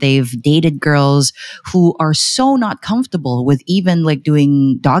they've dated girls who are so not comfortable with even like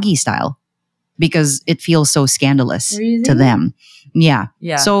doing doggy style because it feels so scandalous to them. Yeah.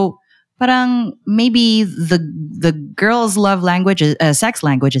 So parang maybe the girl's love language, sex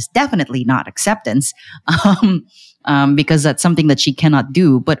language is definitely not acceptance, because that's something that she cannot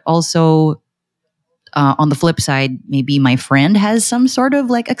do. But also, on the flip side, maybe my friend has some sort of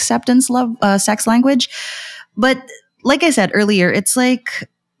like acceptance love sex language. But like I said earlier, it's like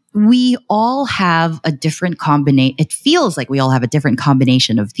we all have a different combination. It feels like we all have a different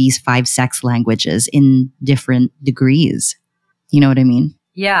combination of these 5 sex languages in different degrees. You know what I mean?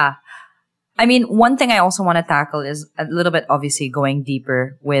 Yeah. I mean, one thing I also want to tackle is a little bit, obviously, going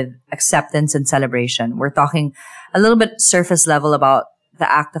deeper with acceptance and celebration. We're talking a little bit surface level about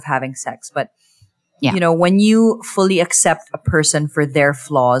the act of having sex. But, when you fully accept a person for their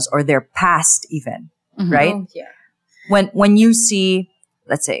flaws or their past even, right? Oh, yeah. When you see,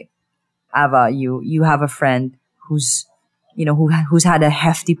 let's say, Ava, you have a friend who's had a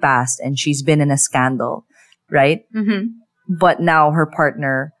hefty past and she's been in a scandal, right? Mm-hmm. But now her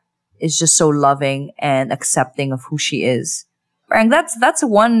partner is just so loving and accepting of who she is. And that's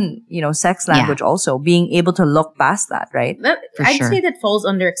one, sex language also, being able to look past that, right? I'd say that falls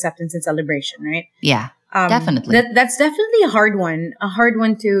under acceptance and celebration, right? Yeah. Definitely. That's definitely a hard one. A hard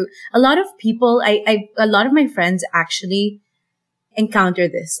one to a lot of people. A lot of my friends actually encounter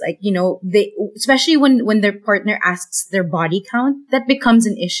this. Like, they, especially when their partner asks their body count, that becomes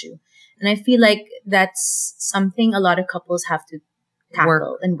an issue. And I feel like that's something a lot of couples have to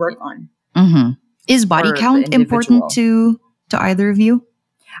tackle and work on. Mm-hmm. Is body count important to either of you?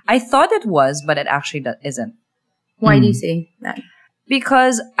 I thought it was, but it actually isn't. Why do you say that?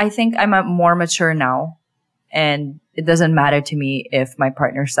 Because I think I'm more mature now. And it doesn't matter to me if my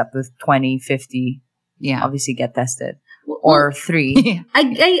partner slept with 20, 50. Yeah. Obviously get tested. Or 3.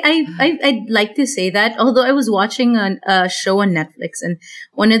 I'd like to say that, although I was watching a show on Netflix, and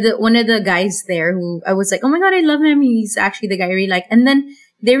one of the guys there who I was like, oh my God, I love him. He's actually the guy I really like. And then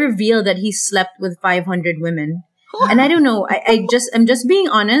they revealed that he slept with 500 women. And I don't know. I'm just being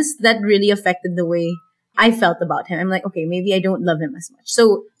honest. That really affected the way I felt about him. I'm like, okay, maybe I don't love him as much.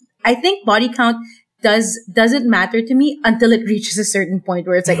 So I think body count doesn't matter to me until it reaches a certain point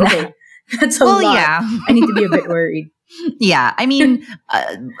where it's like, okay, that's a lot. Yeah. I need to be a bit worried. Yeah. I mean,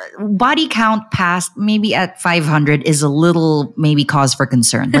 body count past maybe at 500 is a little maybe cause for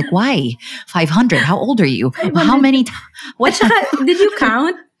concern. Like, why 500? How old are you? 500. How many? What did you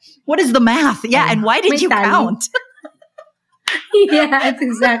count? What is the math? Yeah. And why did you count? Yeah, it's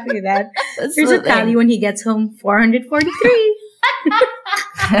exactly that. Here's a tally when he gets home, 443.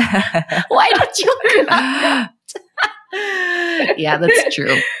 Why did you count? Yeah, that's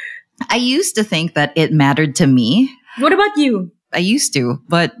true. I used to think that it mattered to me. What about you? I used to,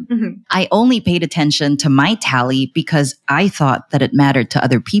 but I only paid attention to my tally because I thought that it mattered to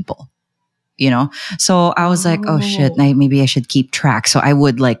other people, So I was like, oh shit, maybe I should keep track. So I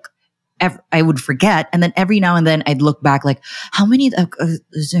would I would forget. And then every now and then I'd look back like, how many? Okay.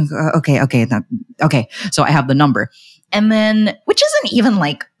 So I have the number. And then, which isn't even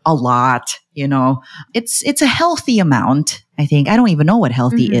like a lot, it's a healthy amount. I think. I don't even know what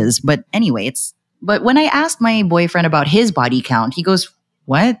healthy is, but anyway, but when I asked my boyfriend about his body count, he goes,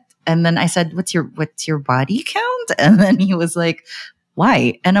 what? And then I said, what's your body count? And then he was like,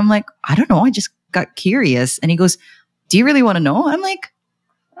 why? And I'm like, I don't know. I just got curious. And he goes, do you really want to know? I'm like,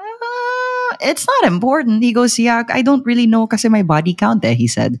 it's not important. He goes, yeah, I don't really know kasi my body count he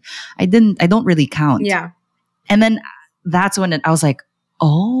said. I don't really count. Yeah. And then that's when I was like,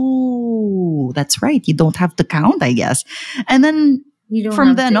 oh, that's right. You don't have to count, I guess. And then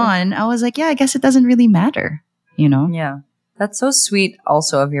from then on, I was like, yeah, I guess it doesn't really matter, Yeah. That's so sweet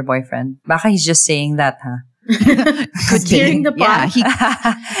also of your boyfriend. Baka he's just saying that, huh? Stirring the pot.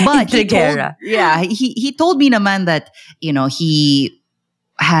 Yeah, he told me naman that, he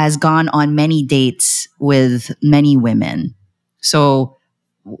has gone on many dates with many women. So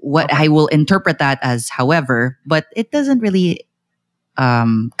I will interpret that as however, but it doesn't really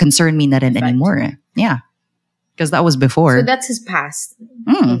concern me na rin anymore. Yeah. Because that was before. So that's his past.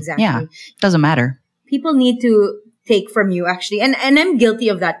 Exactly. Yeah. Doesn't matter. People need to take from you actually. And I'm guilty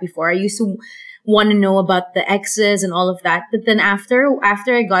of that before. I used to want to know about the exes and all of that. But then after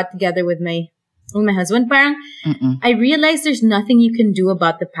I got together with my husband, parang I realized there's nothing you can do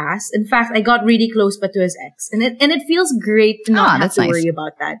about the past. In fact, I got really close but to his ex. And it feels great to not have to worry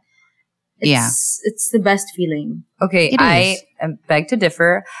about that. It's the best feeling. Okay, I beg to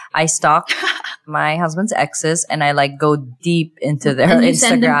differ. I stalk my husband's exes and I go deep into their Instagram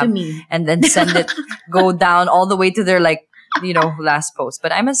send them to me. And then send it, go down all the way to their last post.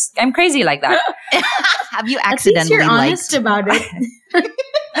 But I'm crazy like that. Have you accidentally you're honest about it?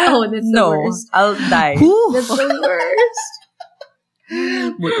 Oh, that's the worst. I'll die. That's the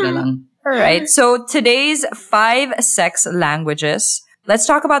worst. All right. So today's 5 sex languages. Let's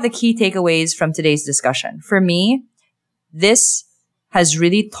talk about the key takeaways from today's discussion. For me, this has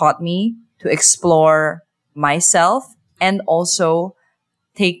really taught me to explore myself and also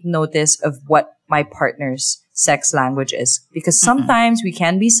take notice of what my partner's sex language is. Because sometimes we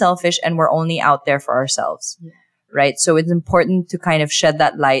can be selfish and we're only out there for ourselves. Yeah. Right? So it's important to kind of shed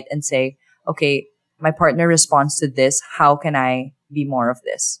that light and say, okay, my partner responds to this. How can I be more of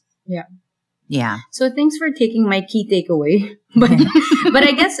this? Yeah. Yeah. So thanks for taking my key takeaway. But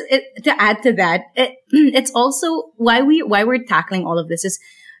I guess to add to that, it's also why we're tackling all of this is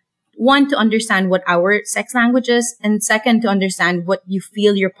one, to understand what our sex language is, and second, to understand what you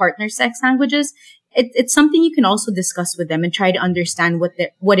feel your partner's sex language is. It's something you can also discuss with them and try to understand what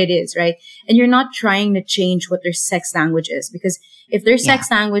it is, right? And you're not trying to change what their sex language is, because if their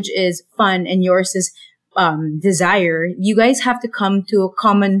sex language is fun and yours is desire, you guys have to come to a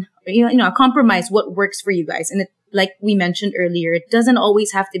common, a compromise what works for you guys. And like we mentioned earlier, it doesn't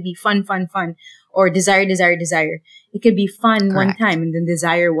always have to be fun, or desire. It could be fun one Correct. time and then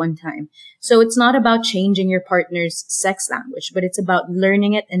desire one time. So it's not about changing your partner's sex language, but it's about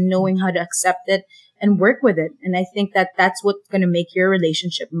learning it and knowing how to accept it and work with it. And I think that that's what's going to make your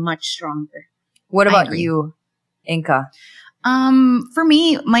relationship much stronger. What I about agree. you, Inka? For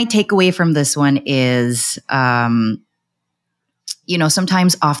me, my takeaway from this one is,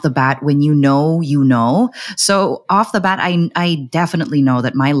 sometimes off the bat, when you know. So off the bat, I definitely know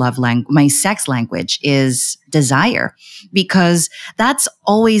that my sex language is desire, because that's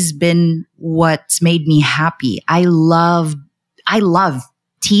always been what's made me happy. I love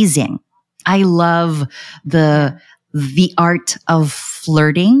teasing. I love the art of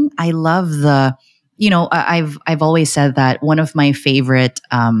flirting. I love I've always said that one of my favorite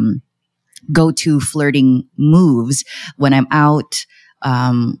go-to flirting moves when I'm out,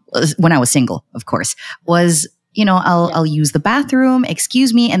 when I was single, of course, was, I'll use the bathroom,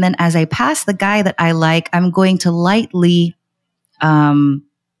 excuse me, and then as I pass the guy that I like, I'm going to lightly run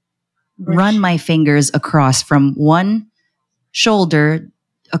my fingers across from one shoulder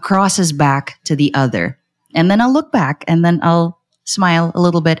across his back to the other. And then I'll look back and then I'll smile a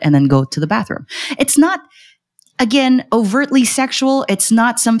little bit and then go to the bathroom. It's not, again, overtly sexual. It's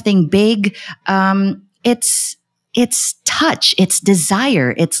not something big. It's touch. It's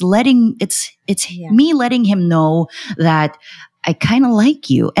desire. It's me letting him know that I kind of like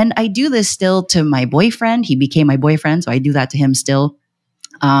you. And I do this still to my boyfriend. He became my boyfriend, so I do that to him still.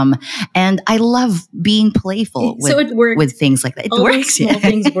 And I love being playful with things like that. It works. Small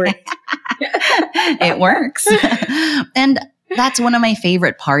things work. It works. And that's one of my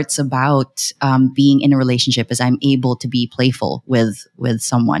favorite parts about being in a relationship is I'm able to be playful with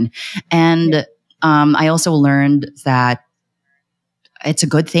someone. And I also learned that it's a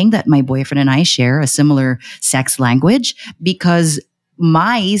good thing that my boyfriend and I share a similar sex language, because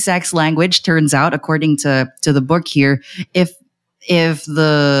my sex language turns out, according to the book here, if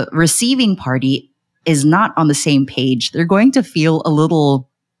the receiving party is not on the same page, they're going to feel a little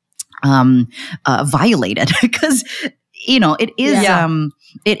violated, because it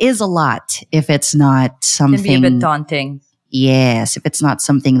is a lot if it's not something. It can be a bit daunting. Yes, if it's not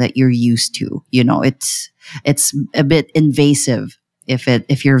something that you're used to, it's a bit invasive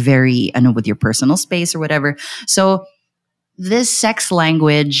if you're very, with your personal space or whatever. So this sex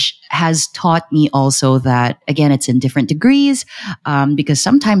language has taught me also that, again, it's in different degrees, because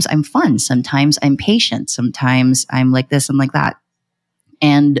sometimes I'm fun, sometimes I'm patient, sometimes I'm like this and like that.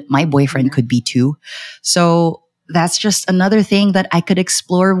 And my boyfriend could be too. So that's just another thing that I could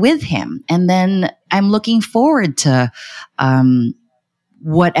explore with him. And then I'm looking forward to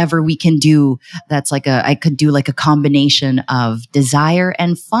whatever we can do. That's I could do like a combination of desire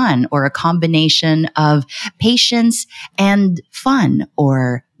and fun, or a combination of patience and fun,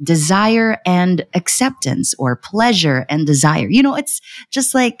 or desire and acceptance, or pleasure and desire. It's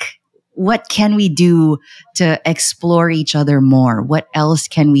just like, what can we do to explore each other more? What else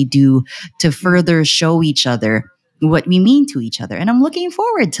can we do to further show each other what we mean to each other? And I'm looking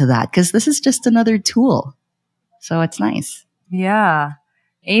forward to that, because this is just another tool. So it's nice. Yeah.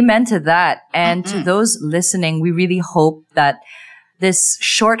 Amen to that. And to those listening, we really hope that this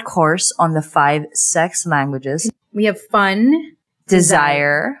short course on the 5 sex languages, we have fun,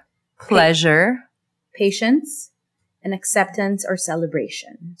 desire, pleasure, patience, and acceptance or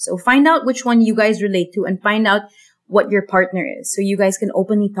celebration. So find out which one you guys relate to and find out what your partner is, so you guys can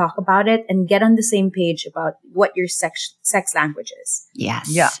openly talk about it and get on the same page about what your sex language is. Yes.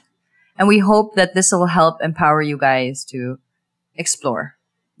 Yeah. And we hope that this will help empower you guys to explore.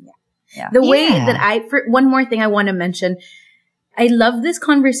 Yeah. The way that one more thing I want to mention, I love this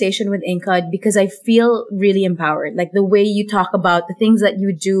conversation with Inka because I feel really empowered. Like the way you talk about the things that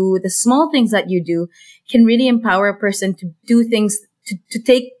you do, the small things that you do can really empower a person to do things, to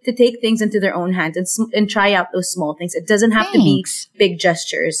take things into their own hands and try out those small things. It doesn't have to be big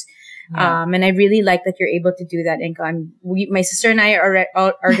gestures. Yeah. And I really like that you're able to do that, Inka. My sister and I are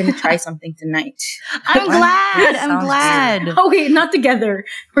going to try something tonight. I'm glad. I'm glad. Okay, not together.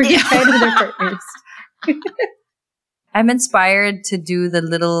 We're going to try it with our partners. I'm inspired to do the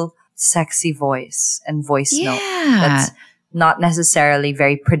little sexy voice and voice note that's not necessarily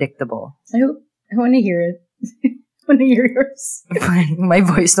very predictable. I want to hear it. I want to hear yours. My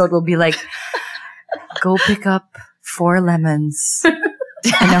voice note will be like, go pick up 4 lemons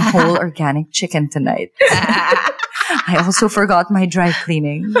and a whole organic chicken tonight. I also forgot my dry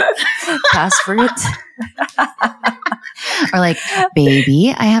cleaning. Pass for it. Or like,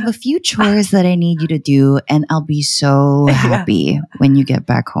 baby, I have a few chores that I need you to do, and I'll be so happy when you get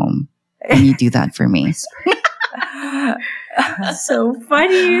back home and you do that for me. So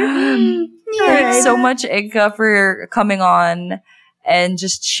funny. Thanks so much, Inka, for coming on and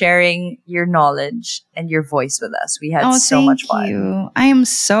just sharing your knowledge and your voice with us. We had so much fun. Thank you. I am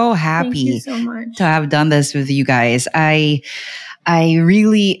so happy so much to have done this with you guys. I've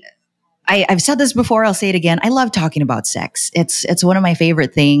said this before. I'll say it again. I love talking about sex. It's one of my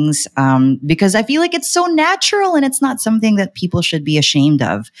favorite things because I feel like it's so natural and it's not something that people should be ashamed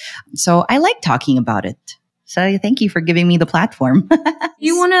of. So I like talking about it. So thank you for giving me the platform. Do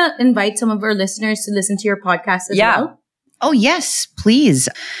you want to invite some of our listeners to listen to your podcast as well? Oh, yes, please.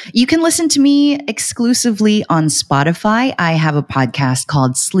 You can listen to me exclusively on Spotify. I have a podcast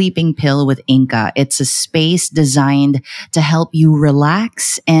called Sleeping Pill with Inka. It's a space designed to help you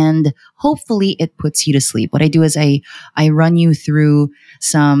relax and hopefully it puts you to sleep. What I do is I run you through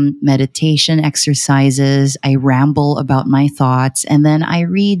some meditation exercises. I ramble about my thoughts and then I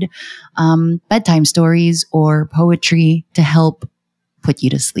read bedtime stories or poetry to help put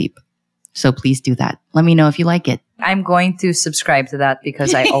you to sleep. So please do that. Let me know if you like it. I'm going to subscribe to that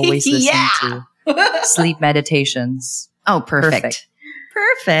because I always listen to sleep meditations. Oh, perfect.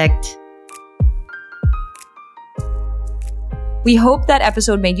 Perfect. We hope that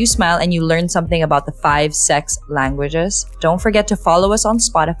episode made you smile and you learned something about the 5 sex languages. Don't forget to follow us on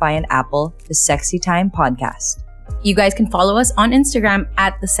Spotify and Apple, the Sexy Time Podcast. You guys can follow us on Instagram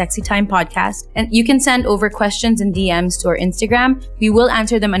at the Sexy Time Podcast. And you can send over questions and DMs to our Instagram. We will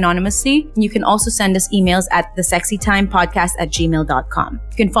answer them anonymously. And you can also send us emails at thesexytimepodcast@gmail.com.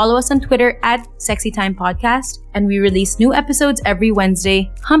 You can follow us on Twitter at Sexy Time Podcast. And we release new episodes every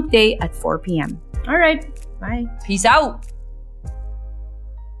Wednesday, hump day at 4 p.m. All right. Bye. Peace out.